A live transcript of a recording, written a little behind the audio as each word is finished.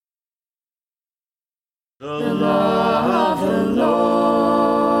The law of the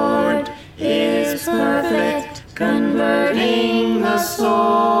Lord is perfect, converting the soul.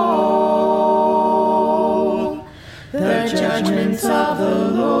 The judgments of the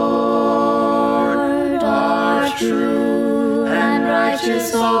Lord are true and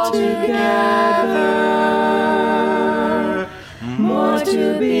righteous altogether. More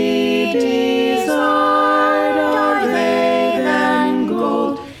to be desired are they than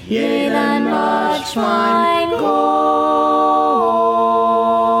gold, yea, than much fine gold,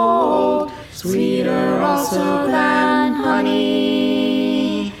 sweeter also than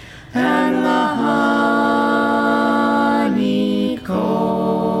honey and the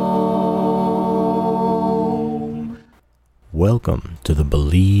honeycomb. Welcome to the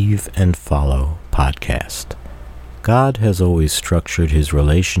Believe and Follow podcast. God has always structured his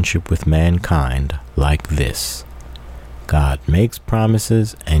relationship with mankind like this. God makes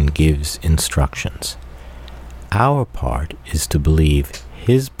promises and gives instructions. Our part is to believe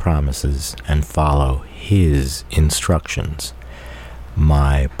his promises and follow his instructions.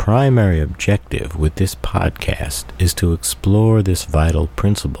 My primary objective with this podcast is to explore this vital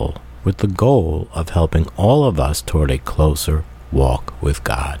principle with the goal of helping all of us toward a closer walk with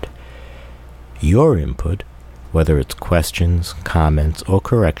God. Your input, whether it's questions, comments, or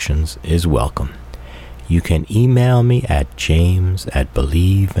corrections, is welcome. You can email me at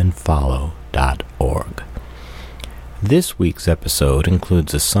james@believeandfollow.org. This week's episode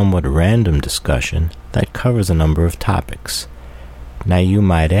includes a somewhat random discussion that covers a number of topics. Now you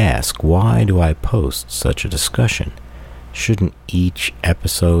might ask, why do I post such a discussion? Shouldn't each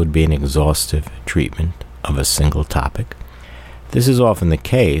episode be an exhaustive treatment of a single topic? This is often the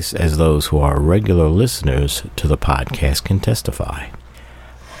case, as those who are regular listeners to the podcast can testify.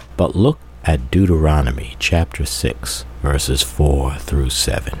 But look at Deuteronomy chapter 6, verses 4 through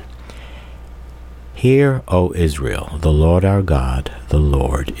 7. Hear, O Israel, the Lord our God, the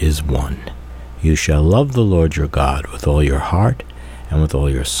Lord is one. You shall love the Lord your God with all your heart, and with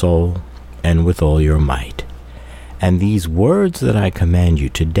all your soul, and with all your might. And these words that I command you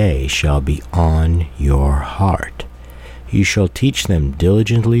today shall be on your heart. You shall teach them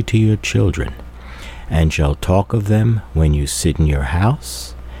diligently to your children, and shall talk of them when you sit in your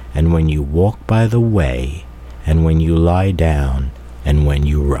house, and when you walk by the way, and when you lie down, and when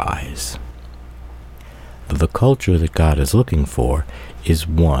you rise. The culture that God is looking for is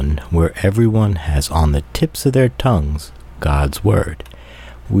one where everyone has on the tips of their tongues God's Word.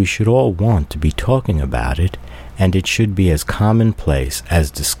 We should all want to be talking about it, and it should be as commonplace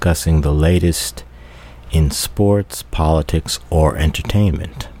as discussing the latest in sports, politics, or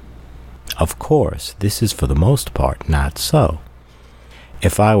entertainment. Of course, this is for the most part not so.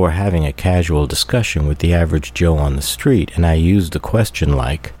 If I were having a casual discussion with the average Joe on the street and I used a question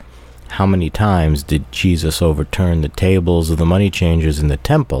like, how many times did Jesus overturn the tables of the money changers in the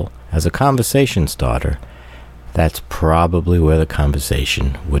temple as a conversation starter, that's probably where the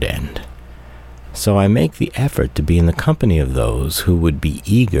conversation would end. So I make the effort to be in the company of those who would be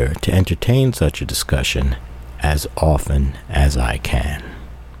eager to entertain such a discussion as often as I can.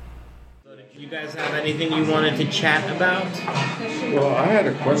 So did you guys have anything you wanted to chat about? Well, I had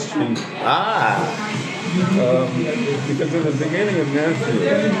a question. Because in the beginning of Matthew,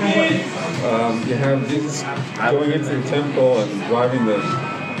 you have Jesus going into the temple and driving the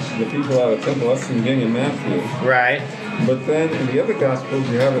people out of the temple. That's the beginning of Matthew. Right. But then in the other Gospels,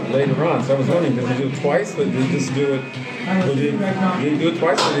 you have it later on. So I was wondering, did he do it twice, or did he just do it? Did he do it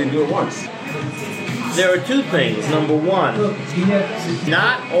twice, or did he do it once? There are two things. Number one,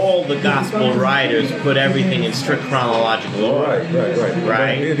 not all the Gospel writers put everything in strict chronological order.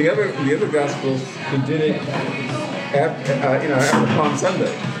 Right. The other Gospels, who did it after Palm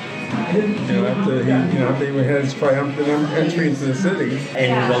Sunday. After he had his triumphant entry into the city,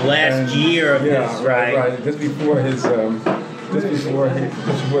 and the last year of his right, just before their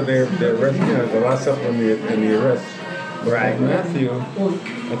arrest, the Last Supper and the arrest. Right. In Matthew, I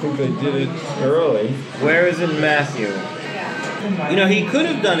think they did it early. Where is in Matthew? He could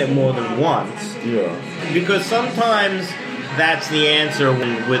have done it more than once. Yeah. Because sometimes that's the answer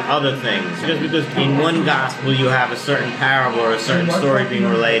with other things. Just because in one gospel you have a certain parable or a certain story being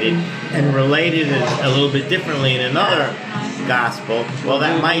related, and related a little bit differently in another gospel, well,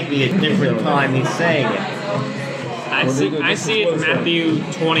 that might be a different time he's saying it. I see it in Matthew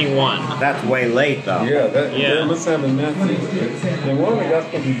 21. That's way late, though. Yeah. Let's have in Matthew. In one of the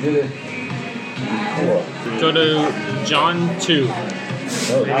Gospels, he did it before. Go to John 2.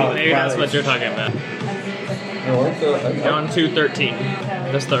 Maybe that's what you're talking about. No, John 2:13.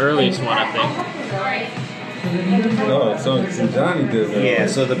 That's the earliest one, I think. Oh, so John he did that. Yeah,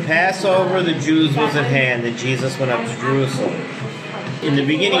 so the Passover of the Jews was at hand, and Jesus went up to Jerusalem. In the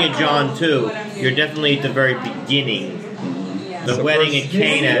beginning of John 2, you're definitely at the very beginning. The wedding at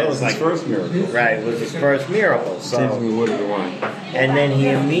Cana was is like his first miracle. right, it was his first miracle. So, Changing the water to wine. and then he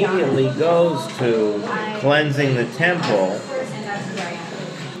immediately goes to cleansing the temple.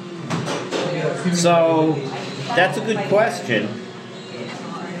 So that's a good question.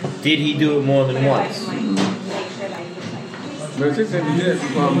 Did he do it more than once? But I think that he did,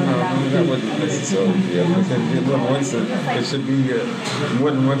 that wouldn't necessarily be. I think he did more than once. It should be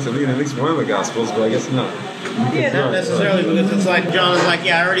more than once at least one of the Gospels, but I guess not. Yeah, not necessarily, because it's like John is like,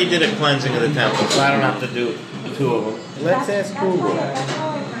 yeah, I already did a cleansing of the temple, so I don't have to do two of them. Let's ask Google.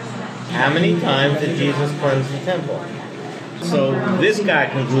 How many times did Jesus cleanse the temple? So this guy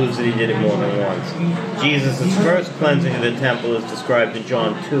concludes that he did it more than once. Jesus' first cleansing of the temple is described in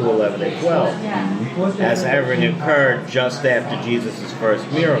John 2:11 and 12 as having occurred just after Jesus' first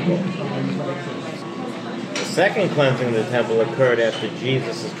miracle. The second cleansing of the temple occurred after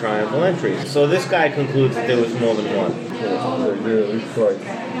Jesus' triumphal entry. So this guy concludes that there was more than one.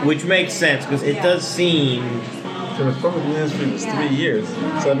 Which makes sense, because it does seem... So his public ministry was 3 years.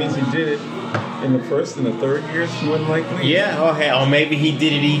 So that means he did it in the first and the third years, more than likely? Yeah, or maybe he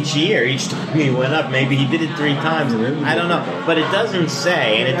did it each year. Each time he went up, maybe he did it 3 times. I don't know. But it doesn't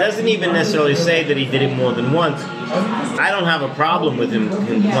say, and it doesn't even necessarily say that he did it more than once. I don't have a problem with him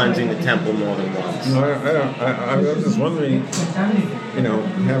cleansing the temple more than once. No, I don't. I was just wondering,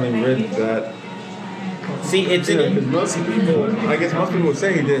 having read that. See, it's because most people, I guess most people would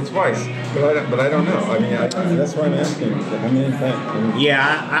say he did it twice, but I don't know. I mean, that's why I'm asking. How many times?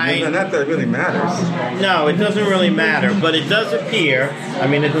 Yeah, not that it really matters. No, it doesn't really matter, but it does appear. I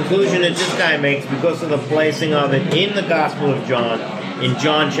mean, the conclusion that this guy makes, because of the placing of it in the Gospel of John, in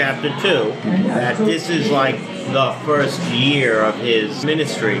John chapter 2, that this is like the first year of his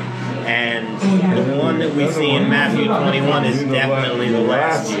ministry. And the one that we see in Matthew 21 is definitely the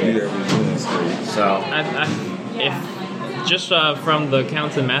last year. So, if just from the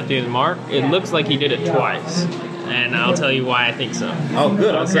accounts in Matthew and Mark, it looks like he did it twice, and I'll tell you why I think so. Oh,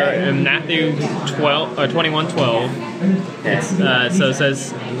 good. Okay. So in Matthew 21:12, so it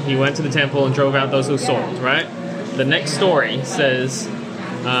says he went to the temple and drove out those who sold. Right. The next story says.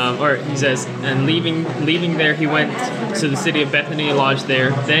 He says, and leaving there, he went to the city of Bethany and lodged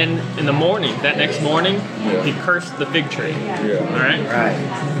there. Then in the morning, that next morning, he cursed the fig tree. Yeah. All right? Right.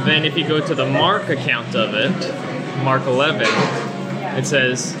 Then if you go to the Mark account of it, Mark 11, it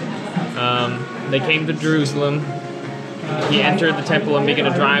says, they came to Jerusalem. He entered the temple and began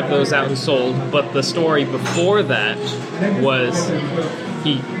to drive those out who sold. But the story before that was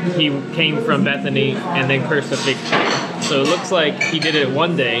he came from Bethany and then cursed a fig tree. So it looks like he did it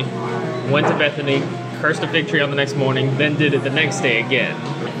one day, went to Bethany, cursed a fig tree on the next morning, then did it the next day again.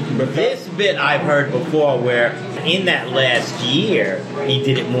 But this bit I've heard before, where in that last year he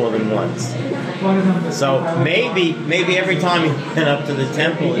did it more than once. So maybe every time he went up to the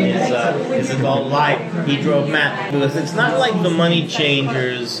temple in his adult life, he drove mad. Because it's not like the money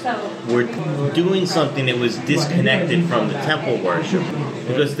changers were doing something that was disconnected from the temple worship.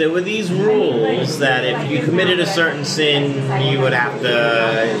 Because there were these rules that if you committed a certain sin, you would have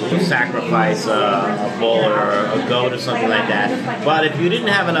to sacrifice a bull or a goat or something like that. But if you didn't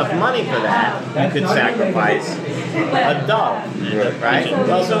have enough money for that, you could sacrifice a dove, right?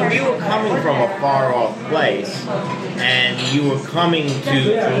 Well, so if you were coming from a far-off place and you were coming to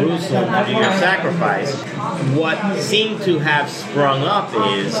Jerusalem to do your sacrifice, what seemed to have sprung up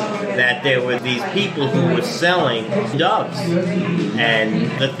is that there were these people who were selling doves and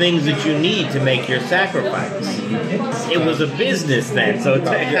the things that you need to make your sacrifice. It was a business then, so it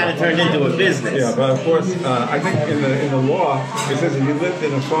kind of turned into a business. Yeah, but of course, I think in the law it says if you lived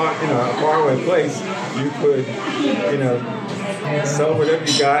in a faraway place, you could, sell whatever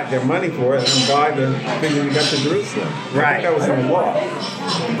you got, get money for it, and buy the thing that you got to Jerusalem. Right. I think that was in the law.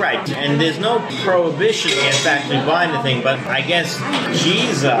 Right, and there's no prohibition against actually buying the thing, but I guess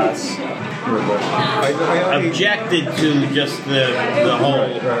Jesus objected to just the whole.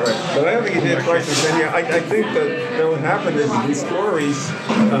 Right. But I don't think he did twice as many. I think that what happened is these stories,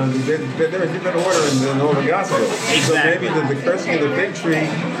 they're in different order in all the Gospels. Exactly. So maybe the cursing of the fig tree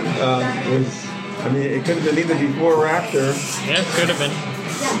was, it could have been either before or after. Yeah, it could have been.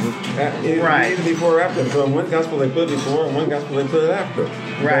 Right. Either before or after. So in one Gospel they put it before, and one Gospel they put it after.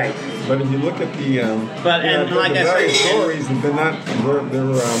 Right. But if you look at the like I various said, stories, they're not.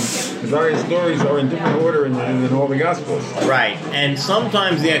 The various stories are in different order in all the Gospels. Right, and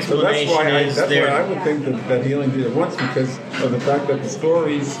sometimes the So explanation is that's there. why I would think that he only did it once because of the fact that the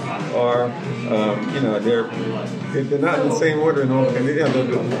stories are, they're not in the same order in all. And,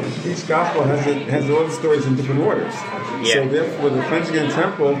 each Gospel has all the stories in different orders. Yeah. So therefore, the cleansing in the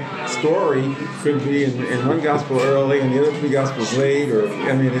temple story could be in one Gospel early and the other 3 Gospels late, or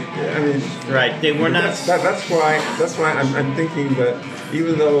Right, they were not. That's why I'm thinking that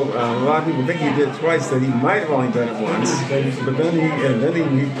even though a lot of people think he did it twice, that he might have only done it once, but then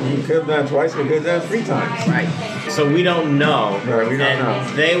he could have done it twice, but he could have done it 3 times. Right. So we don't know. Right, we don't and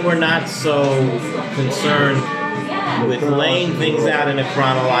know. They were not so concerned with laying things out in a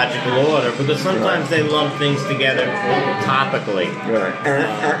chronological order because sometimes they lump things together topically. Right.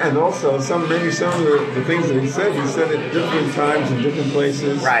 And also maybe some of the things that he said at different times in different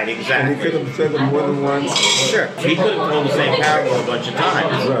places. Right, exactly. And he could have said them more than once. Sure. He could have told the same parable a bunch of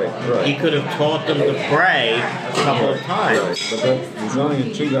times. Right. He could have taught them to pray a couple of times. Right. But there's only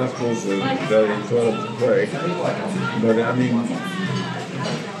in 2 Gospels that he taught them to pray. But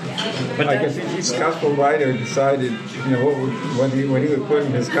But I guess each Gospel writer decided, what he would put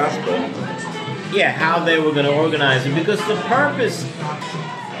in his Gospel. yeah, how they were going to organize it because the purpose.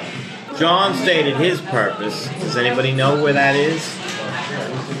 John stated his purpose. Does anybody know where that is?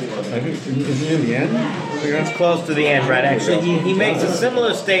 I think is it in the end? It's close to the end, right? Actually, he makes a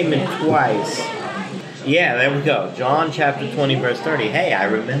similar statement twice. Yeah, there we go. John chapter 20, verse 30. Hey, I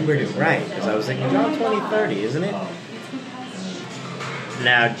remembered it right because I was thinking John 20, 30, isn't it?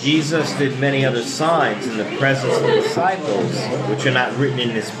 Now, Jesus did many other signs in the presence of the disciples, which are not written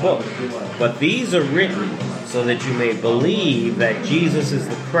in this book. But these are written so that you may believe that Jesus is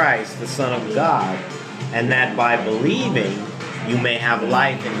the Christ, the Son of God, and that by believing you may have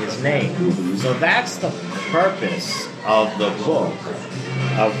life in his name. So that's the purpose of the book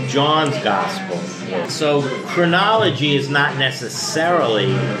of John's Gospel. So chronology is not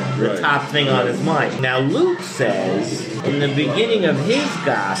necessarily the top thing on his mind. Now Luke says in the beginning of his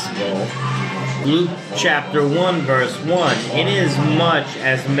Gospel, Luke chapter 1 verse 1, inasmuch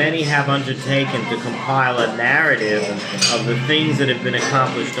as many have undertaken to compile a narrative of the things that have been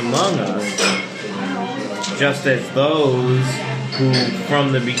accomplished among us, just as those who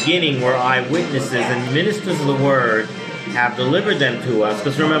from the beginning were eyewitnesses and ministers of the word have delivered them to us.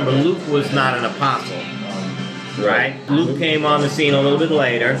 Because remember, Luke was not an apostle. Right? Luke came on the scene a little bit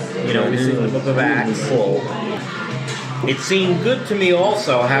later. We see in the book of Acts. It seemed good to me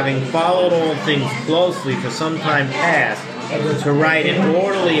also, having followed all things closely for some time past, to write an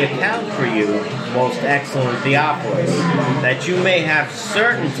orderly account for you, most excellent Theophilus, that you may have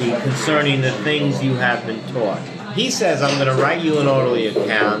certainty concerning the things you have been taught. He says, I'm going to write you an orderly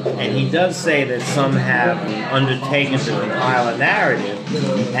account, and he does say that some have undertaken to compile a narrative,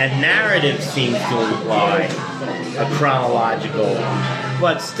 and narrative seems to imply a chronological.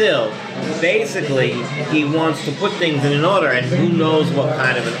 But still, basically, he wants to put things in an order, and who knows what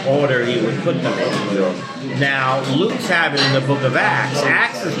kind of an order he would put them in. Now, Luke's have it in the book of Acts.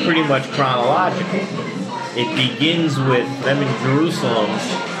 Acts is pretty much chronological. It begins with them in Jerusalem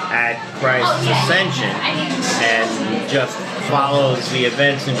at Christ's ascension and just follows the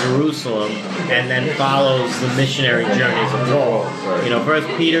events in Jerusalem and then follows the missionary journeys of Paul. First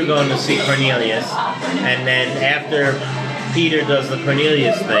Peter going to see Cornelius, and then after Peter does the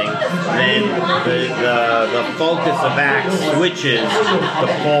Cornelius thing, then the focus of Acts switches to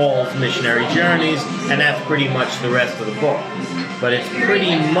Paul's missionary journeys, and that's pretty much the rest of the book. But it's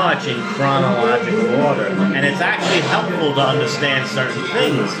pretty much in chronological order, and it's actually helpful to understand certain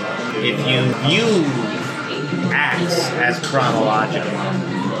things if you view Acts as chronological.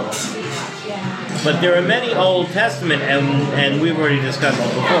 But there are many Old Testament, and we've already discussed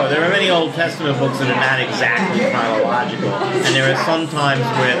this before, there are many Old Testament books that are not exactly chronological, and there are some times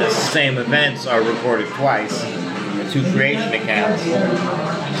where the same events are recorded twice, the 2 creation accounts.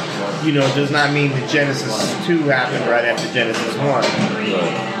 Does not mean that Genesis 2 happened right after Genesis 1.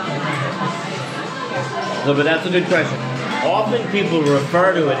 But that's a good question. Often people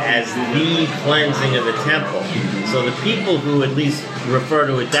refer to it as the cleansing of the temple. So the people who at least refer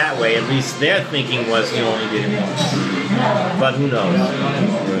to it that way, at least their thinking was he only did it once. But who knows?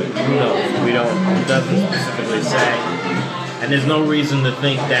 Who knows? It doesn't specifically say. And there's no reason to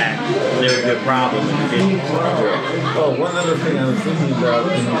think that there would be a problem if he didn't. Oh, one other thing I was thinking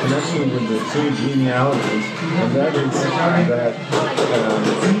about in connection with the 2 genealogies, and that is that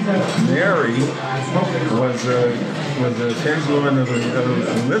Mary Mary was a kinswoman of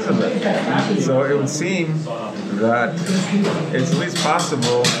Elizabeth. So it would seem that it's at least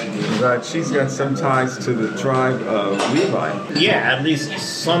possible that she's got some ties to the tribe of Levi. Yeah, at least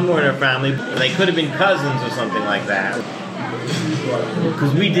somewhere in her family. They could have been cousins or something like that.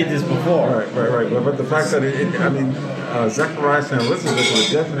 Because we did this before. Right. But the fact that Zechariah and Elizabeth were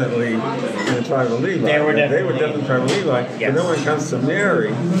definitely in the tribe of Levi. They were definitely in the tribe of Levi. Yes. But then when it comes to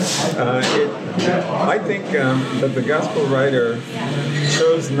Mary, I think that the gospel writer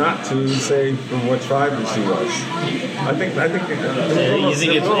chose not to say from what tribe she was. I think You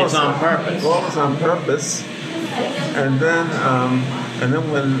think it's on purpose? Well, it's on purpose. And then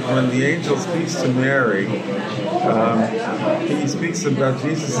when the angel speaks to Mary, he speaks about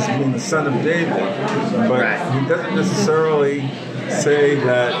Jesus as being the son of David, but he doesn't necessarily say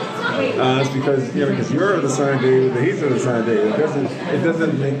that it's because you're the son of David, that he's the son of David. It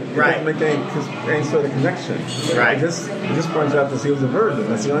doesn't make any sort of connection. Right. It just points out that he was a virgin.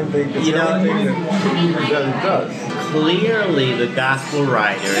 That's the only thing. That it does. Clearly, the gospel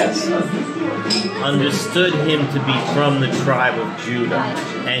writers understood him to be from the tribe of Judah,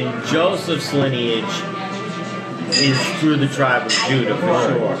 and Joseph's lineage is through the tribe of Judah for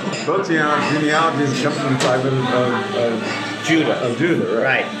sure. Both genealogies come from the tribe of Judah. Of Judah,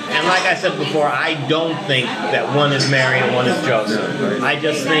 right. And like I said before, I don't think that one is Mary and one is Joseph. Yeah, right. I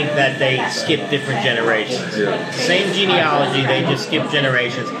just think that they skip different generations. Yeah. Same genealogy, they just skip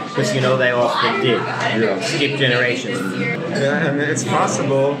generations, because they often did. Yeah. Skip generations. Yeah, and it's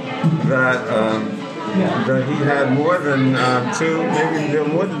possible that he had more than maybe there were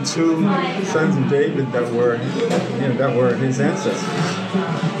more than two sons of David that were his ancestors.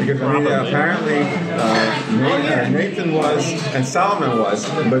 Because apparently Nathan was and Solomon was,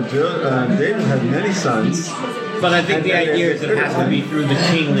 but David had many sons. But I think the idea is it has to be through the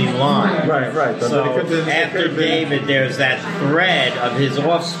kingly line. Right. But So after David, there's that thread of his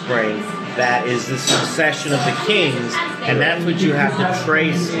offspring that is the succession of the kings, and that's what you have to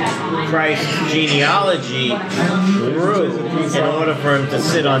trace Christ's genealogy through in order for him to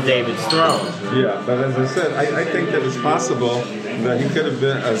sit on David's throne. Yeah, but as I said, I think that it's possible that he could have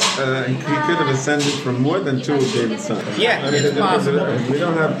been he could have ascended from more than two of David's sons. Yeah, it's possible. We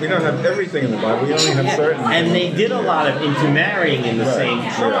don't have everything in the Bible. We only have certain. And they did a lot of intermarrying in the same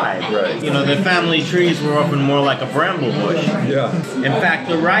tribe. Right. The family trees were often more like a bramble bush. Yeah. In fact,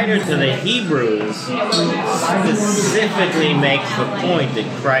 the writer to the Hebrews specifically makes the point that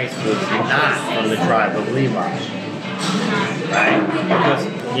Christ was not from the tribe of Levi. Right? Because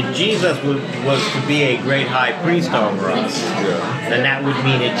if Jesus was to be a great high priest over us, then that would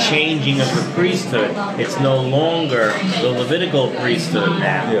mean a changing of the priesthood. It's no longer the Levitical priesthood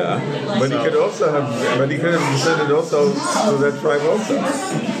now. Yeah, but he could have descended also to that tribe also.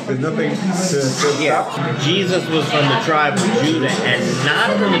 There's nothing to stop. Jesus was from the tribe of Judah and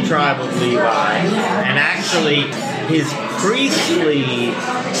not from the tribe of Levi, and actually his priestly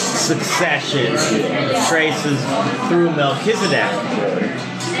succession traces through Melchizedek.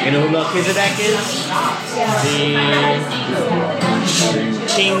 You know who Melchizedek is? The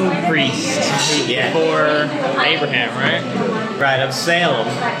king priest before Abraham, right? Right, of Salem,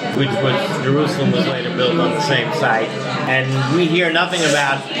 which was Jerusalem was later built on the same site. And we hear nothing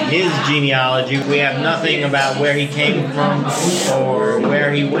about his genealogy. We have nothing about where he came from or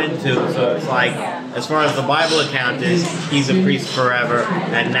where he went to. So it's like, as far as the Bible account is, he's a priest forever,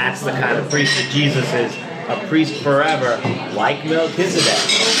 and that's the kind of priest that Jesus is. A priest forever, like Melchizedek.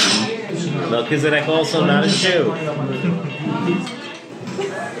 Melchizedek also not a Jew.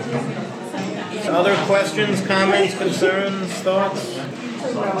 Other questions, comments, concerns, thoughts?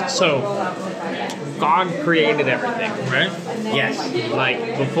 So, God created everything, right? Yes.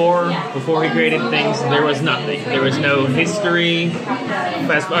 Like, before he created things, there was nothing. There was no history.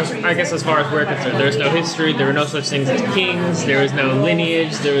 I guess as far as we're concerned, there was no history. There were no such things as kings. There was no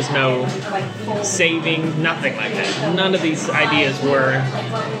lineage. There was no saving. Nothing like that. None of these ideas were...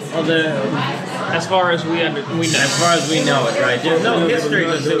 As far as we know. As far as we know it, right? There's no history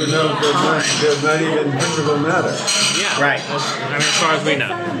because there was no time. There's not even physical matter. Yeah. Right. As far as we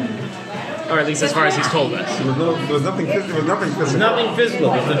know. Or at least as far as he's told us. There was nothing physical. Nothing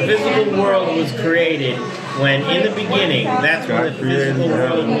physical. But the physical world was created when, in the beginning, that's when the physical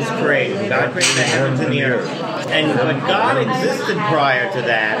world was created. God created the heavens and the earth. But God existed prior to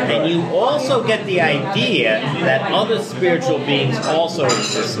that, and you also get the idea that other spiritual beings also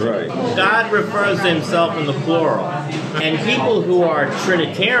exist. Right. God refers to himself in the plural. And people who are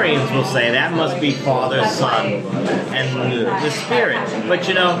Trinitarians will say that must be Father, Son, and the Spirit. But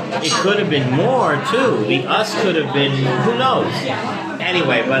it could have been more, too. The us could have been, who knows?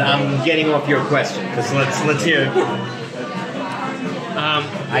 Anyway, but I'm getting off your question because let's hear.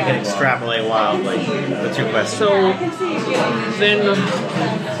 I can extrapolate wildly. What's your question? So then,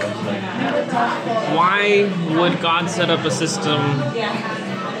 why would God set up a system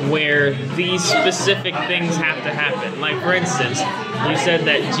where these specific things have to happen? Like, for instance, you said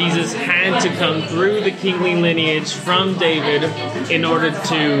that Jesus had to come through the kingly lineage from David in order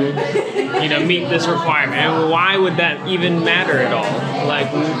to, meet this requirement. And why would that even matter at all?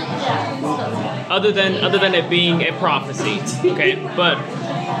 Like, other than it being a prophecy, okay? But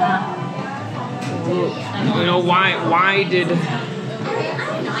why did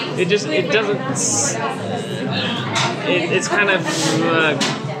it doesn't? It's kind of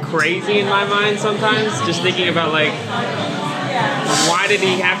crazy in my mind sometimes, just thinking about like, why did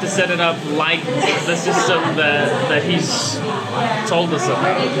he have to set it up like the system that he's told us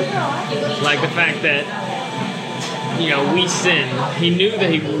about? Like the fact that we sin. He knew that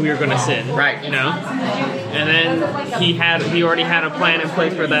we were going to sin, right? And then he already had a plan in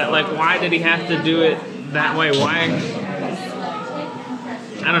place for that. Like, why did he have to do it that way? Why?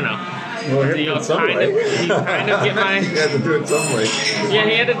 I don't know. Well, he had to do it some way. You kind of get my... He had to do it some way. Yeah,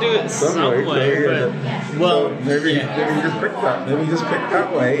 he had to do it some way. Maybe he just picked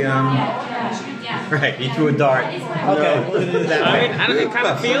that way. Right, he threw a dart. Okay, look at it that way. It kind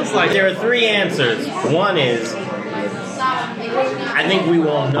of feels like... There are three answers. One is, I think we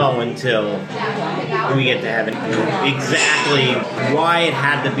won't know until we get to heaven exactly why it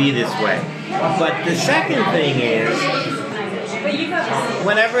had to be this way. But the second thing is,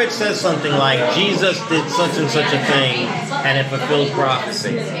 whenever it says something like Jesus did such and such a thing and it fulfilled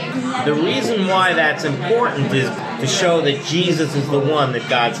prophecy, the reason why that's important is to show that Jesus is the one that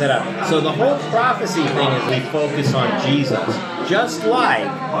God set up. So the whole prophecy thing is we focus on Jesus. Just like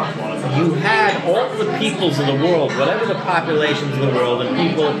you had all the peoples of the world, whatever the populations of the world, and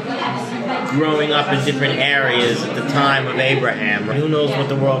people growing up in different areas at the time of Abraham. Who knows what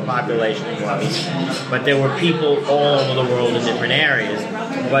the world population was? But there were people all over the world in different areas.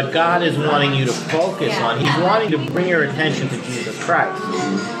 But God is wanting you to focus on, He's wanting to bring your attention to Jesus Christ.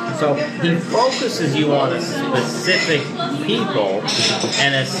 So He focuses you on a specific people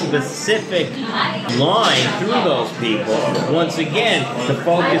and a specific line through those people, once again, to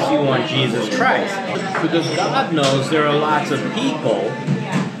focus you on Jesus Christ. Because God knows there are lots of people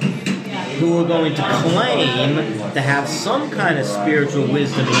who are going to claim to have some kind of spiritual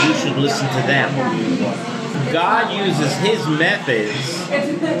wisdom, and you should listen to them. God uses His methods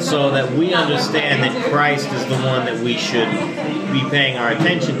so that we understand that Christ is the one that we should be paying our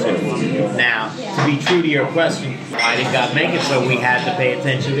attention to. Now, to be true to your question, why did God make it so we had to pay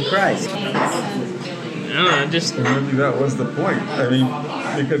attention to Christ? I don't know, just... Maybe that was the point. I mean,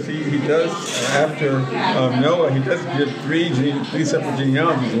 because he does, after Noah, he does give three separate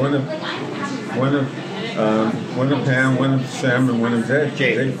genealogies. One of Ham, one of Shem, and one of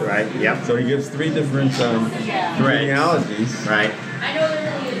Japheth. Right, yep. So he gives three different genealogies. Right.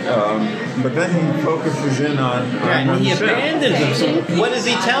 But then he focuses in on and he abandons them. So what is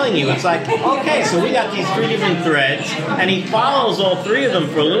he telling you? It's like, okay, so we got these three different threads, and he follows all three of them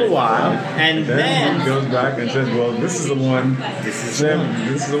for a little while, and then he goes back and says, well, this is the one. This is Shem.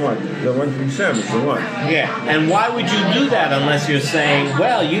 This is the one. The one from Shem is the one. Yeah. And why would you do that unless you're saying,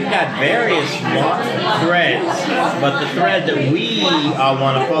 well, you've got various threads, but the thread that we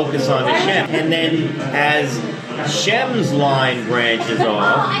want to focus on is Shem. And then as Shem's line branches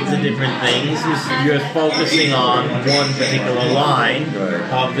off to different things, you're focusing on one particular line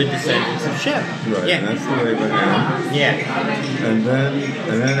of the descendants of Shem. Right, yeah. And that's to Abraham. Yeah. And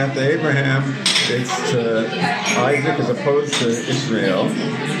then after Abraham, it's to Isaac as opposed to Ishmael.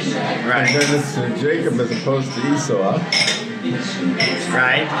 Right. And then it's to Jacob as opposed to Esau.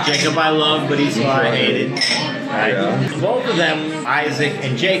 Right. Jacob I love, but Esau I hated. Right. Yeah. Both of them, Isaac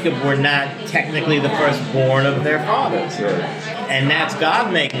and Jacob, were not technically the firstborn of their fathers. Right. And that's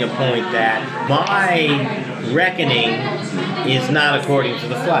God making a point that my reckoning is not according to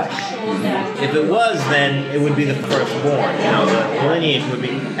the flesh. If it was, then it would be the firstborn. The lineage would be...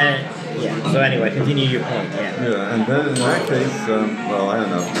 yeah. So anyway, continue your point. Yeah. Yeah, and then in that case, I don't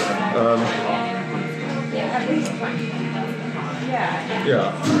know.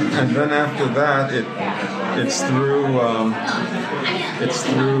 Yeah, and then after that, it's through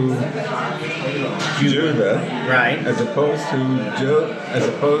Judah, right? As opposed to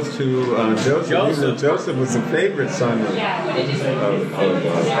Joseph. Joseph was the favorite son of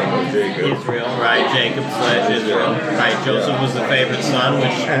Jacob. Israel, right? Jacob/Israel, right? Joseph was the favorite son,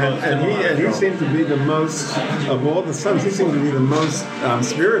 and he seemed to be the most of all the sons. He seemed to be the most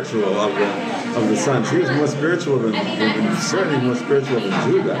spiritual of them. of the sons. He was more spiritual than certainly more spiritual than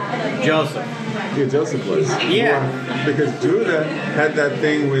Judah. Joseph. Yeah, Joseph was. Yeah. Because Judah had that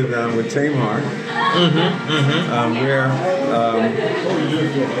thing with Tamar,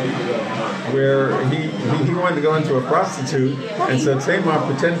 where he wanted to go into a prostitute, and so Tamar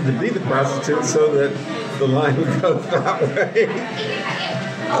pretended to be the prostitute so that the line would go that way.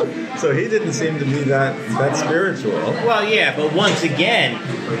 So he didn't seem to be that spiritual. Well, yeah, but once again,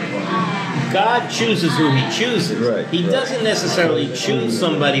 God chooses who He chooses. Right, He doesn't necessarily choose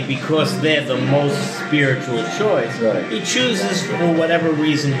somebody because they're the most spiritual choice. Right. He chooses for whatever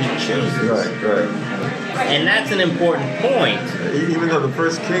reason He chooses. Right. And that's an important point. Even though the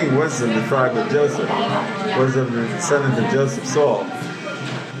first king was of the tribe of Joseph, was of the descendant of Joseph, Saul.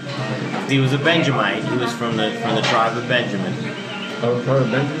 He was a Benjamite. He was from the tribe of Benjamin. Oh, from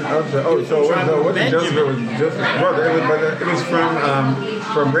Benjamin. So it wasn't Joseph. It was Joseph. Well, it was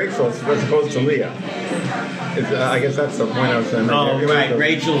from Rachel as opposed to Leah. I guess that's the point I was saying. Oh, right.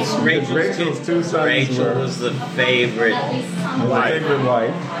 Rachel's two sons. Rachel was the favorite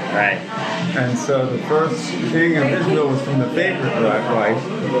wife. Right. And so the first king of Israel was from the favorite wife.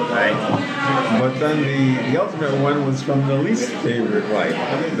 Right. But then the ultimate one was from the least favorite wife,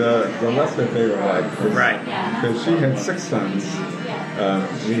 the lesser favorite wife. Right. Because she had 6 sons.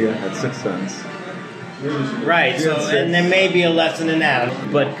 Leah had 6 sons. Right, so and there may be a lesson in that,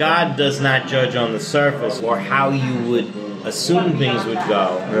 but God does not judge on the surface or how you would assume things would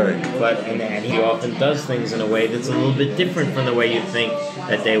go. Right. But and He often does things in a way that's a little bit different from the way you think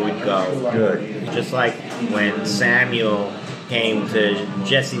that they would go. Good. Just like when Samuel came to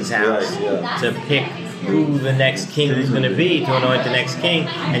Jesse's house to pick who the next king was going to be, to anoint the next king,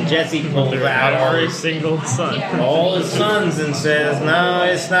 and Jesse pulls out Every single son. all his sons and says, "No,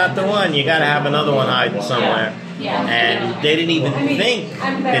 it's not the one. You got to have another one hiding somewhere." And they didn't even think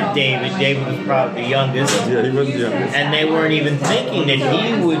that David was probably the youngest. Yeah, he was the youngest. And they weren't even thinking that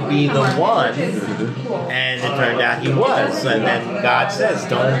he would be the one. And it turned out he was. And then God says,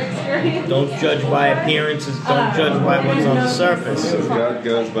 don't judge by appearances, don't judge by what's on the surface. Because God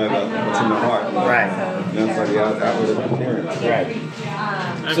goes by what's in the heart. Right. Not by the outward appearance.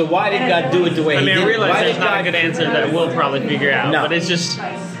 Right. So why did God do it the way He did? I realize Why there's did not God a good answer that we'll probably figure out, No. but it's just,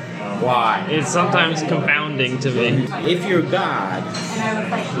 Why? it's sometimes confounding to me. If you're God,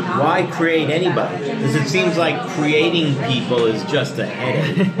 why create anybody? Because it seems like creating people is just a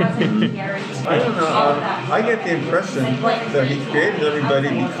headache. I don't know. I get the impression that He created everybody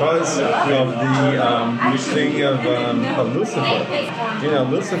because of the thing of Lucifer. You know,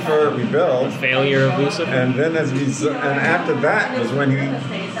 Lucifer rebelled, Failure of Lucifer. and then and after that was when He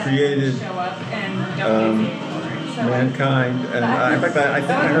created mankind. And in fact, I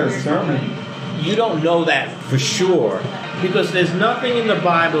think I heard a sermon. You don't know that for sure because there's nothing in the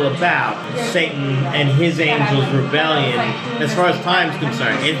Bible about Satan and his angels' rebellion as far as time's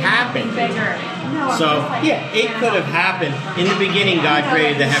concerned. It happened. So, yeah, it could have happened. In the beginning, God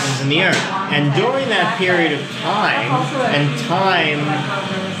created the heavens and the earth. And during that period of time, and time,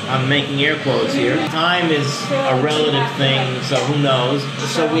 I'm making air quotes here, time is a relative thing, so who knows?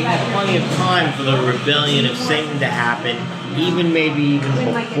 So we had plenty of time for the rebellion of Satan to happen, maybe even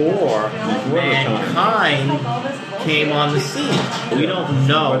before mankind came on the scene. We don't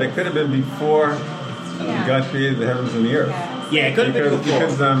know. But it could have been before God created the heavens and the earth. Yeah, it could have been before.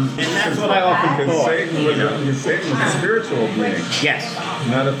 And that's what I often thought. Satan was a spiritual being. Yes.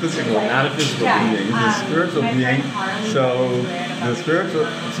 Not a physical being. He's a spiritual being.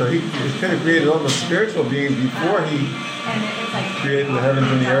 So he could have created all the spiritual beings before He created the heavens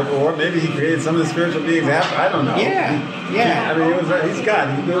and the earth, or maybe He created some of the spiritual beings after. I don't know. Yeah. I mean, He's God.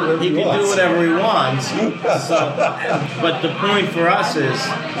 He can do whatever He wants. But the point for us is,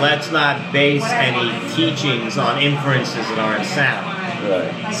 let's not base any teachings on inferences that aren't sound.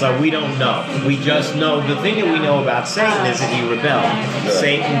 Right. So we don't know. We just know the thing that we know about Satan is that he rebelled. Right.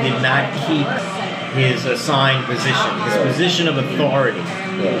 Satan did not keep his assigned position. His position of authority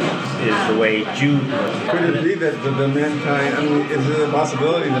is the way Jude. Could it be that the mankind? I mean, is there a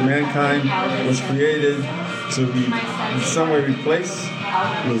possibility that mankind was created to in some way replace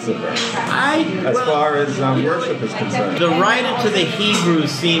Lucifer? As far as worship is concerned, the writer to the Hebrews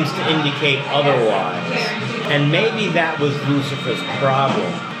seems to indicate otherwise. And maybe that was Lucifer's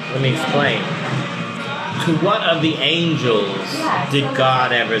problem. Let me explain. To what of the angels did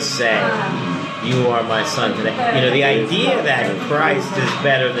God ever say, "You are my son today"? You know, the idea that Christ is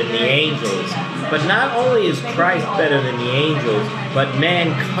better than the angels. But not only is Christ better than the angels, but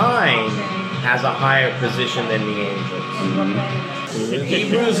mankind has a higher position than the angels.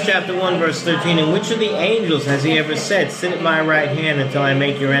 Hebrews chapter 1 verse 13, and which of the angels has he ever said, sit at my right hand until I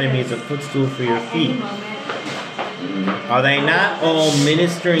make your enemies a footstool for your feet? Are they not all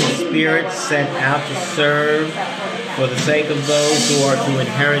ministering spirits sent out to serve for the sake of those who are to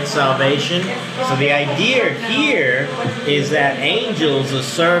inherit salvation? So the idea here is that angels are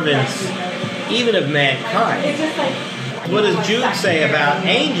servants even of mankind. What does Jude say about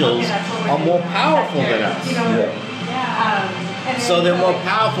angels are more powerful than us? So they're more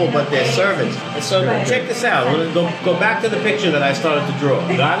powerful, but they're servants. And so check this out. Go back to the picture that I started to draw.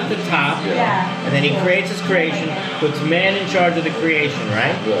 God at the top, and then he creates his creation, puts man in charge of the creation,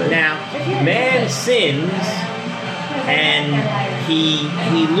 right? Now, man sins, and he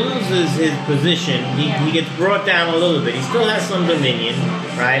loses his position. He gets brought down a little bit. He still has some dominion,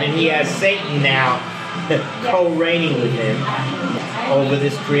 right? And he has Satan now co-reigning with him over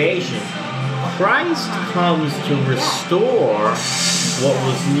this creation. Christ comes to restore what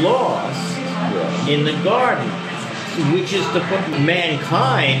was lost in the garden, which is to put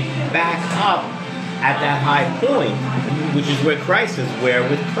mankind back up at that high point, which is where Christ is. Where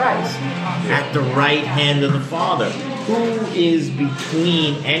with Christ? At the right hand of the Father. Who is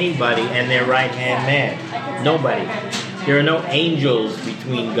between anybody and their right hand man? Nobody. There are no angels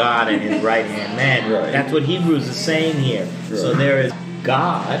between God and his right hand man. Right. That's what Hebrews is saying here. Right. So there is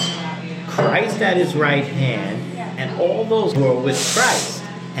God, Christ at his right hand, and all those who are with Christ.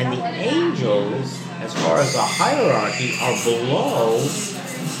 And the angels, as far as the hierarchy, are below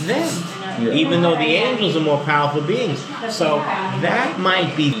them. Yeah. Even though the angels are more powerful beings. So that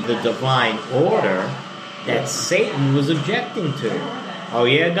might be the divine order that Satan was objecting to. Oh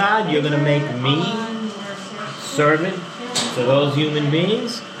yeah, God, you're going to make me servant to those human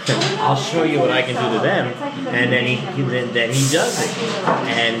beings? I'll show you what I can do to them. And then he does it.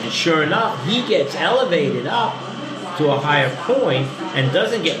 And sure enough, he gets elevated up to a higher point and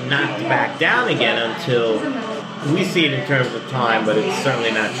doesn't get knocked back down again until we see it in terms of time, but it's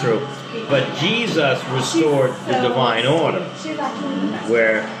certainly not true. But Jesus restored the divine order,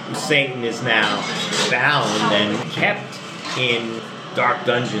 where Satan is now bound and kept in dark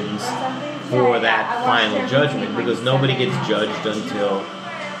dungeons for that final judgment, because nobody gets judged until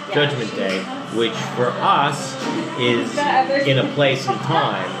Judgment Day, which for us is in a place and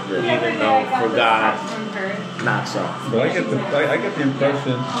time, even though for God, not so. But I get the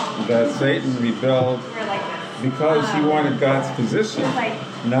impression that Satan rebelled because he wanted God's position,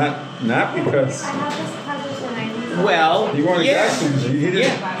 not because. Well, he wanted God's position. He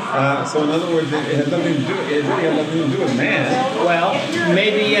didn't. So in other words, it had nothing to do. It really had nothing to do with man. Well,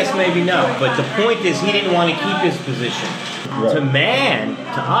 maybe yes, maybe no. But the point is, he didn't want to keep his position. Right. To man,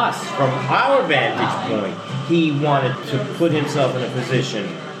 to us, from our vantage point, he wanted to put himself in a position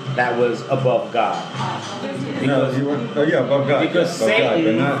that was above God. Because, above God. Because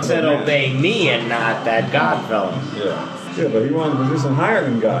Satan said, obey me, and not that God fellow. Yeah, but he wanted a position higher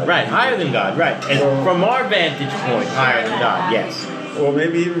than God. Right, higher than God, right. And so, from our vantage point, higher than God, yes. Well,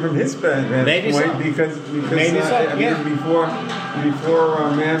 maybe even from his vantage point, because maybe before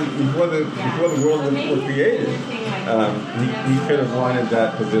the world was created, he could have wanted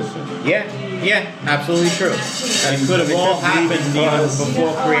that position. Yeah, absolutely true. And it could have all happened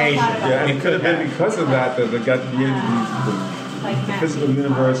before creation. Yeah, it could have been because of that God created the physical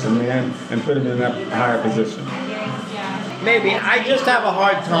universe and man and put him in that higher position. Maybe. I just have a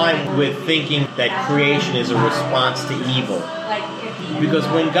hard time with thinking that creation is a response to evil. Because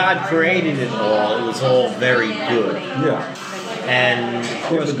when God created it was all very good. Yeah. And of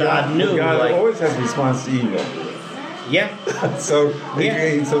course God knew. God always has a response to evil. Yeah. So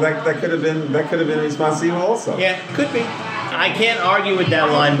that could have been a response to evil also. Yeah, could be. I can't argue with that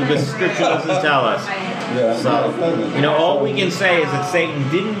line because Scripture doesn't tell us. Yeah. So, all we can say is that Satan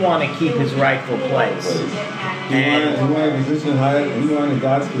didn't want to keep his rightful place. He wanted a position higher. He wanted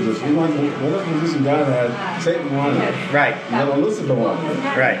God's position. He wanted whatever position God had, Satan wanted it. Right. And Lucifer wanted it.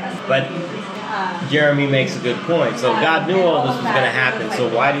 Right. But Jeremy makes a good point. So God knew all this was going to happen. So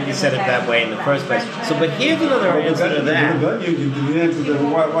why did he set it that way in the first place? So, but here's another answer to that. Why did he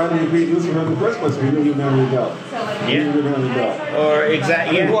create Lucifer in the first place? He knew he was going to rebel. Yeah. Or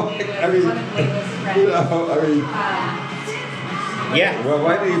exactly. Yeah. Well,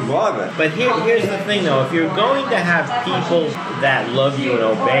 why did he bother? But here's the thing, though. If you're going to have people that love you and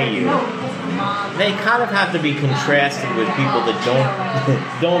obey you, they kind of have to be contrasted with people that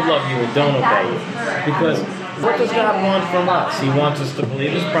don't love you and don't obey you. Because What does God want from us? He wants us to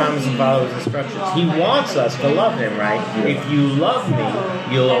believe His promise and follow His instructions. He wants us to love Him, right? If you love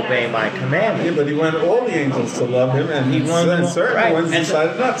me, you'll obey my commandments. Yeah, but He wanted all the angels to love Him, and He wanted certain ones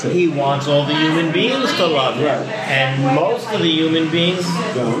decided not to. He wants all the human beings to love Him, Right. and most of the human beings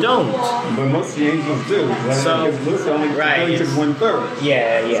don't. But most of the angels do. So, because Lucifer only took 1/3.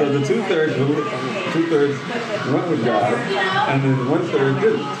 Yeah. So the 2/3 went with God, and then 1/3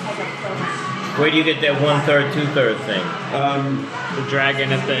 didn't. Where do you get that 1/3, 2/3 thing? The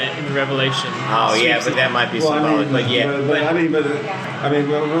dragon in Revelation. Oh yeah, but that might be symbolic.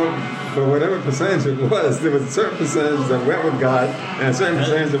 But whatever percentage it was, there was a certain percentage that went with God, and a certain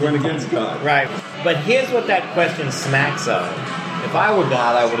percentage that went against God. Right. But here's what that question smacks of. If I were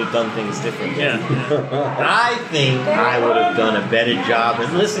God, I would have done things differently. Yeah. I think I would have done a better job.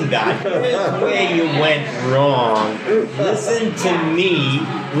 And listen, God, here's where you went wrong. Listen to me.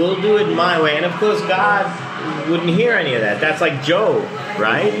 We'll do it my way. And of course, God wouldn't hear any of that. That's like Job,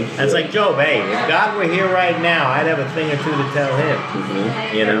 right? That's like Job. Hey, if God were here right now, I'd have a thing or two to tell him.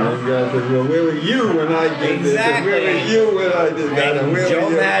 You know? And God said, well, where were you when I did this? And where were you when I did that? And where Job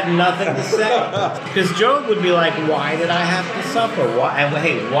were you? had nothing to say. Because Job would be like, why did I have to suffer?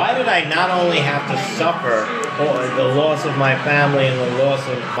 Why did I not only have to suffer the loss of my family and the loss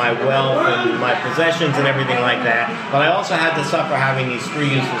of my wealth and my possessions and everything like that, but I also had to suffer having these 3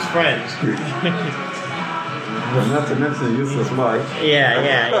 useless friends. Not to mention the useless wife.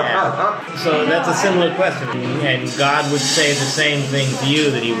 Yeah. So that's a similar question. And God would say the same thing to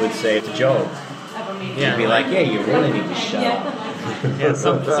you that He would say to Job. Yeah. He'd be like, yeah, you really need to shut up. Yeah,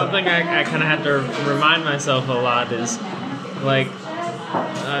 something I kind of have to remind myself a lot is, like,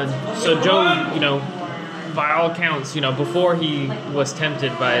 so Job, by all accounts, before he was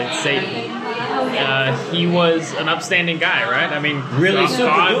tempted by Satan, he was an upstanding guy, right? I mean, Really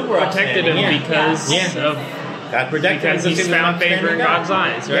God protected him because of God protected him because he's found favor in God's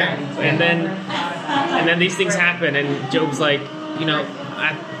eyes, right? Yeah. And then these things happen, and Job's like,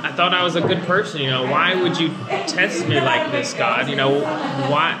 I thought I was a good person. Why would you test me like this, God?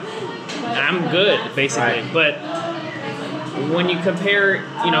 Why? I'm good, basically. Right. But when you compare,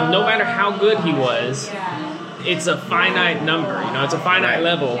 no matter how good he was, it's a finite number. It's a finite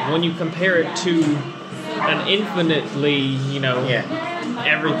level. When you compare it to an infinitely,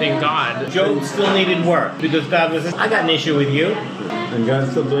 everything God. Job still needed work because God was, I got an issue with you. And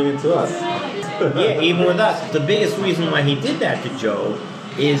God's still doing it to us. Yeah, even with us. The biggest reason why He did that to Job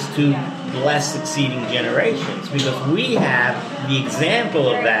is to bless succeeding generations, because we have the example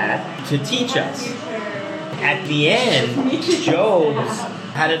of that to teach us. At the end, Job's,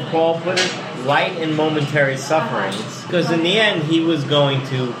 how did Paul put it? Light and momentary sufferings. Because in the end, he was going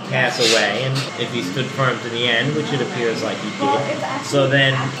to pass away, and if he stood firm to the end, which it appears like he did. So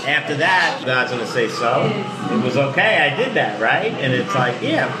then, after that, God's going to say, so, it was okay, I did that, right? And it's like,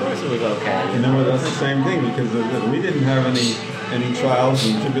 yeah, of course it was okay. And then with us, the same thing, because if we didn't have any trials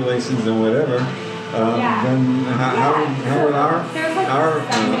and tribulations and whatever, then how would our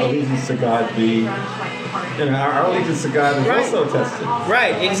allegiance to God be? Our allegiance to God is also tested.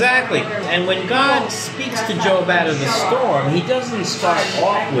 Right, exactly. And when God speaks to Job out of the storm, He doesn't start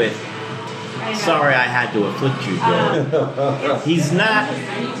off with, sorry I had to afflict you, Job. There's not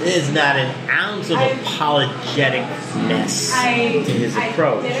an ounce of apologeticness to his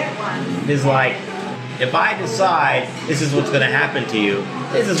approach. It's like, if I decide this is what's going to happen to you,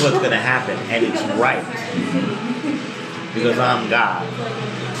 this is what's going to happen, and it's right. Because I'm God.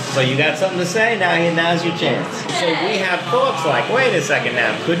 So you got something to say? Now's your chance. So we have thoughts like, wait a second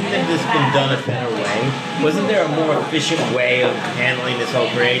now, couldn't have this been done a better way? Wasn't there a more efficient way of handling this whole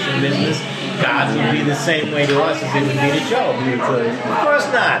creation business? God would be the same way to us as He would be to Job. Of course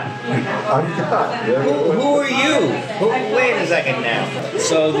not. I'm God. Who are you? Wait a second now.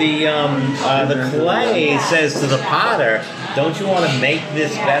 So the clay says to the potter, don't you want to make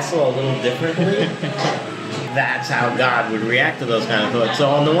this vessel a little differently? That's how God would react to those kind of thoughts. So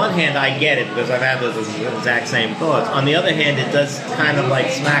on the one hand, I get it because I've had those exact same thoughts. On the other hand, it does kind of like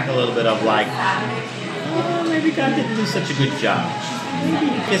smack a little bit of like, maybe God didn't do such a good job.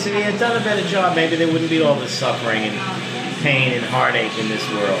 Because if He had done a better job, maybe there wouldn't be all this suffering and pain and heartache in this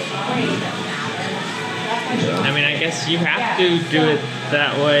world. I mean, I guess you have to do it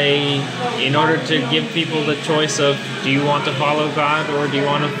that way in order to give people the choice of, do you want to follow God or do you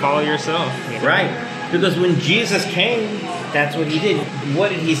want to follow yourself? Right. Because when Jesus came, that's what He did.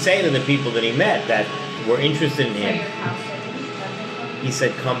 What did He say to the people that He met that were interested in Him? He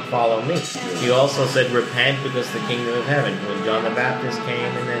said, come follow me. He also said, repent because the kingdom of heaven. When John the Baptist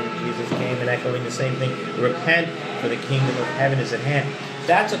came and then Jesus came and echoing the same thing, repent for the kingdom of heaven is at hand.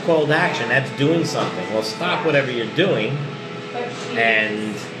 that's a call to action. That's doing something. Well, stop whatever you're doing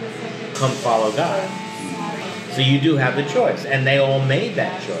and come follow God. So you do have the choice, and they all made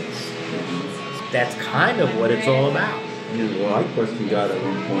that choice. That's kind of what it's all about. Yeah, well, I questioned God at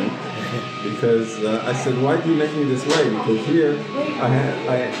one point because I said, "Why do you make me this way?" Because here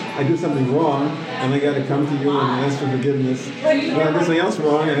I do something wrong, and I got to come to you and ask for forgiveness. And I do something else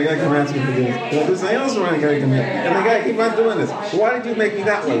wrong, and I got to come ask you forgiveness. And I do something else wrong, and I got to come here, and I got to keep on doing this. Why did you make me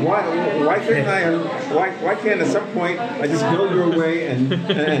that way? Why couldn't I? Why can't at some point I just go your way and not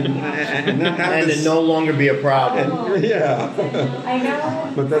have And this? it no longer be a problem. And,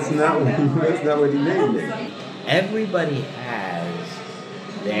 yeah, but that's not what he made me. Everybody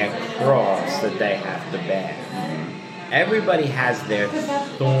has their cross that they have to bear. Everybody has their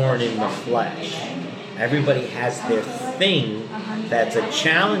thorn in the flesh. Everybody has their thing that's a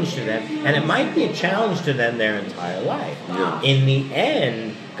challenge to them, and it might be a challenge to them their entire life. Yeah. In the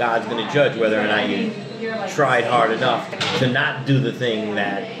end, God's going to judge whether or not you tried hard enough to not do the thing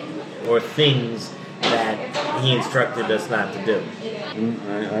or things that He instructed us not to do. I don't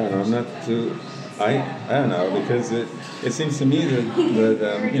know. I'm not too. I don't know, because it seems to me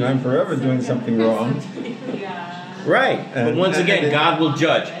that I'm forever doing something wrong. Right, but once again, God will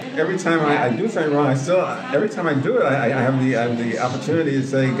judge. Every time I do something wrong, every time I do it, I have the opportunity to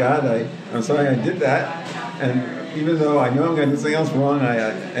say, God, I'm sorry I did that, and even though I know I'm going to do something else wrong,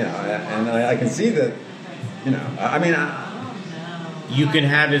 I can see that, you can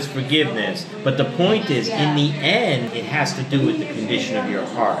have His forgiveness, but the point is, in the end, it has to do with the condition of your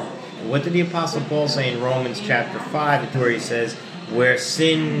heart. What did the Apostle Paul say in Romans chapter 5, where he says, where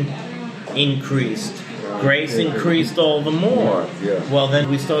sin increased, grace increased all the more. Yeah. Well, then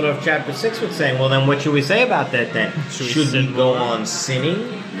we start off chapter 6 with saying, well, then what should we say about that then? Should we go on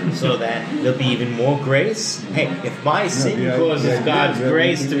sinning so that there'll be even more grace? Hey, if my sin causes God's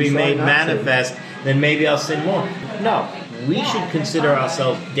grace to be made manifest, then maybe I'll sin more. No, we should consider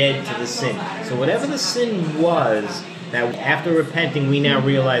ourselves dead to the sin. So whatever the sin was, that after repenting we now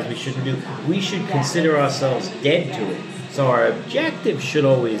realize we shouldn't do, we should consider ourselves dead to it. So our objective should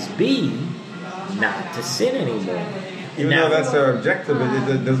always be not to sin anymore. Even though that's our objective,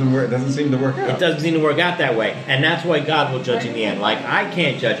 it doesn't work. It doesn't seem to work out. It doesn't seem to work out that way, and that's why God will judge in the end. Like, I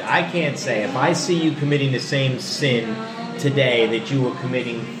can't judge. I can't say if I see you committing the same sin today that you were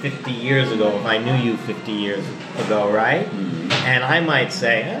committing 50 years ago, if I knew you 50 years ago, right? Mm-hmm. And I might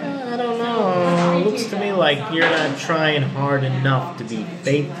say, I don't know. It looks to me like you're not trying hard enough to be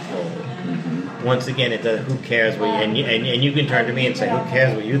faithful. Mm-hmm. Once again, who cares what you, and you can turn to me and say, who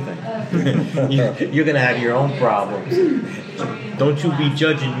cares what you think? You're going to have your own problems. Don't you be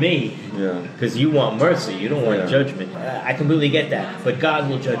judging me, because you want mercy. You don't want judgment. I completely get that, but God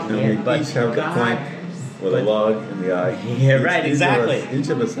will judge in the end. But each have God, the plank with a log in the eye. Yeah, right, exactly. Each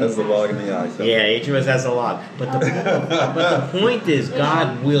of us has the log in the eye. So. Yeah, each of us has a log. But the point is,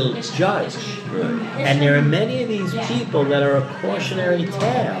 God will judge. Right. And there are many of these people that are a cautionary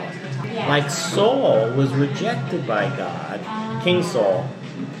tale. Like Saul was rejected by God, King Saul,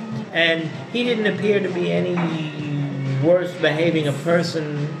 and he didn't appear to be any worse behaving a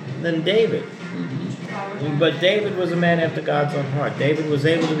person than David. But David was a man after God's own heart. David was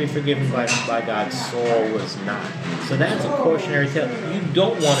able to be forgiven by God. Saul was not. So that's a cautionary tale. You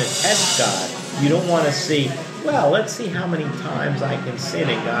don't want to test God. You don't want to see, well, let's see how many times I can sin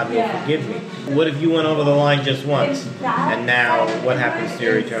and God will forgive me. What if you went over the line just once? And now what happens to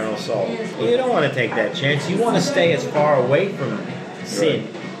your eternal soul? You don't want to take that chance. You want to stay as far away from sin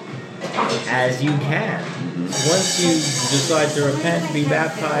as you can. Once you decide to repent, be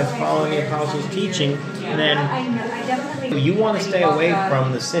baptized, following the apostles' teaching, then you want to stay away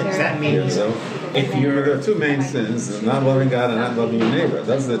from the sins. That means if you're... There are two main sins, not loving God and not loving your neighbor.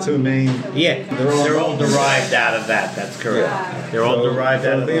 Those are the two main... Yeah, they're all derived out of that. That's correct. Yeah. They're all derived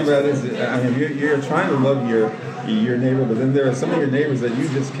out of that. The thing about it is, I mean, you're trying to love your neighbor, but then there are some of your neighbors that you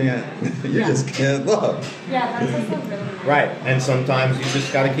just can't just can't love. Yeah, that's also really right, and sometimes you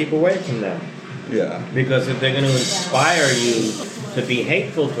just got to keep away from them. Yeah. Because if they're going to inspire you to be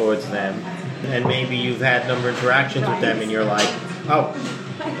hateful towards them, and maybe you've had a number of interactions with them and you're like, oh,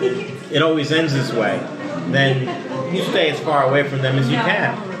 it always ends this way, then you stay as far away from them as you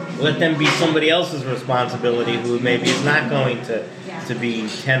can. Let them be somebody else's responsibility who maybe is not going to be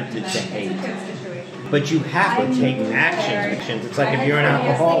tempted to hate. But you have to take actions. It's like if you're an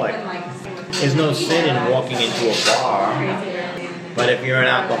alcoholic, there's no sin in walking into a bar. But if you're an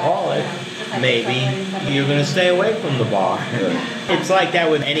alcoholic, maybe you're going to stay away from the bar. It's like that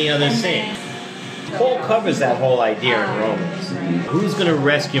with any other sin. Paul covers that whole idea in Romans. Who's going to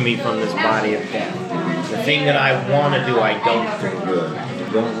rescue me from this body of death? The thing that I want to do, I don't do.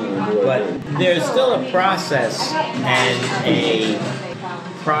 But there's still a process and a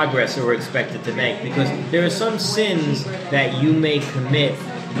progress that we're expected to make, because there are some sins that you may commit,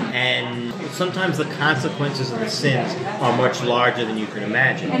 and sometimes the consequences of the sins are much larger than you can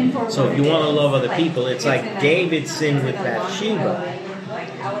imagine. So if you want to love other people, it's like David sinned with Bathsheba.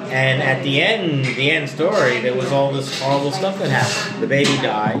 And at the end story, there was all this horrible stuff that happened. The baby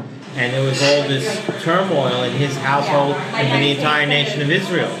died, and there was all this turmoil in his household and in the entire nation of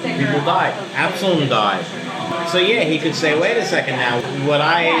Israel. People died. Absalom died. So yeah, he could say, wait a second now, what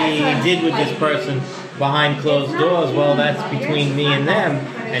I did with this person behind closed doors, well, that's between me and them.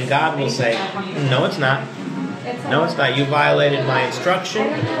 And God will say, no, it's not. No, it's not. You violated my instruction,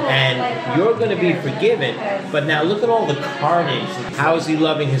 and you're going to be forgiven. But now look at all the carnage. How is he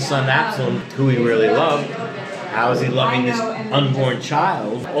loving his son Absalom, who he really loved? How is he loving this unborn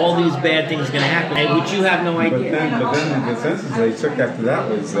child? All these bad things are going to happen, and which you have no idea. But then the consensus they took after that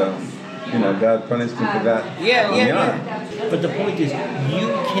was, God punished him for that. Yeah. But the point is, you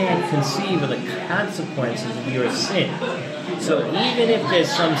can't conceive of the consequences of your sin. So even if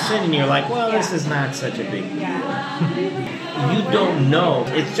there's some sin and you're like, well, this is not such a big deal, you don't know.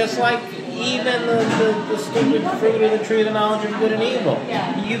 It's just like even the stupid fruit of the tree of the knowledge of good and evil.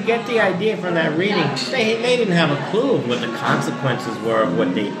 You get the idea from that reading. They didn't have a clue of what the consequences were of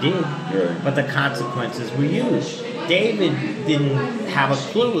what they did, but the consequences were huge. David didn't have a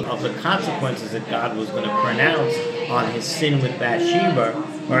clue of the consequences that God was going to pronounce on his sin with Bathsheba,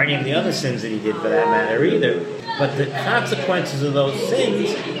 or any of the other sins that he did for that matter either. But the consequences of those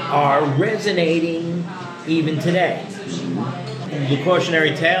sins are resonating even today. The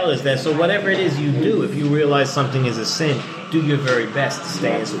cautionary tale is that, so whatever it is you do, if you realize something is a sin, do your very best to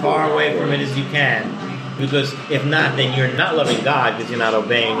stay as far away from it as you can. Because if not, then you're not loving God because you're not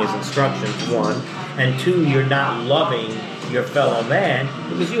obeying his instructions, one. And two, you're not loving your fellow man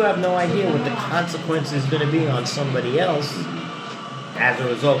because you have no idea what the consequence is going to be on somebody else as a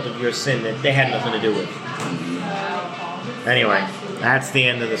result of your sin that they had nothing to do with. Anyway, that's the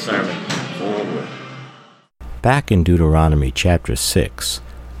end of the sermon. Back in Deuteronomy chapter 6,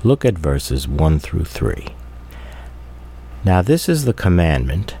 look at verses 1 through 3. Now this is the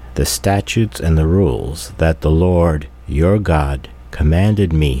commandment, the statutes and the rules that the Lord your God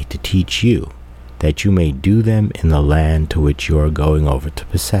commanded me to teach you, that you may do them in the land to which you are going over to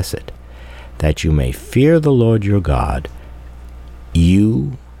possess it, that you may fear the Lord your God,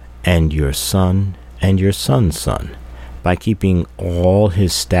 you and your son and your son's son, by keeping all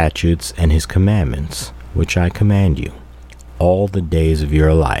his statutes and his commandments, which I command you, all the days of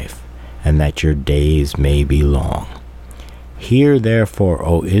your life, and that your days may be long. Hear therefore,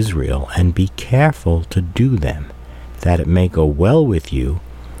 O Israel, and be careful to do them, that it may go well with you,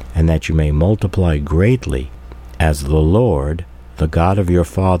 and that you may multiply greatly, as the Lord, the God of your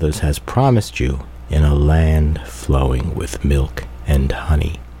fathers, has promised you, in a land flowing with milk and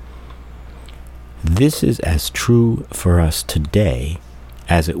honey. This is as true for us today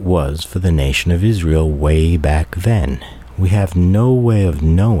as it was for the nation of Israel way back then. We have no way of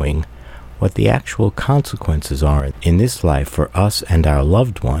knowing what the actual consequences are in this life for us and our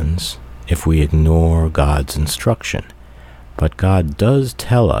loved ones if we ignore God's instruction. But God does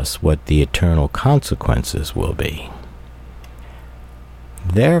tell us what the eternal consequences will be.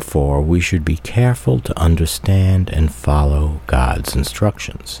 Therefore, we should be careful to understand and follow God's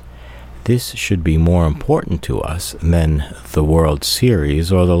instructions. This should be more important to us than the World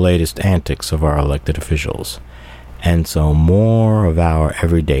Series or the latest antics of our elected officials. And so more of our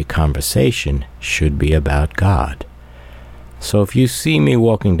everyday conversation should be about God. So if you see me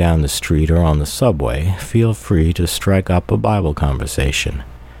walking down the street or on the subway, feel free to strike up a Bible conversation.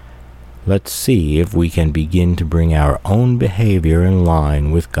 Let's see if we can begin to bring our own behavior in line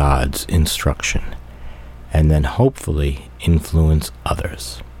with God's instruction, and then hopefully influence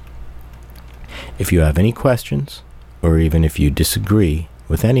others. If you have any questions, or even if you disagree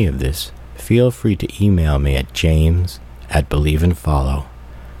with any of this, feel free to email me at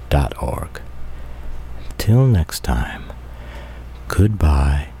james@believeandfollow.org. Till next time,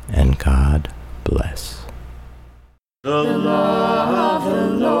 goodbye and God bless. The law of the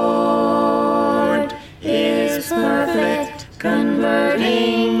Lord is perfect,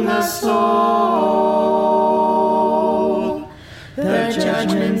 converting the soul. The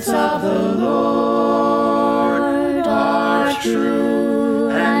judgments of the Lord are true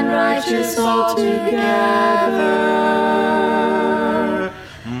and righteous altogether.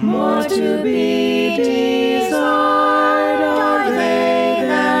 More to be desired are they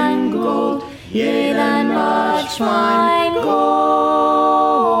than gold, yea, than much fine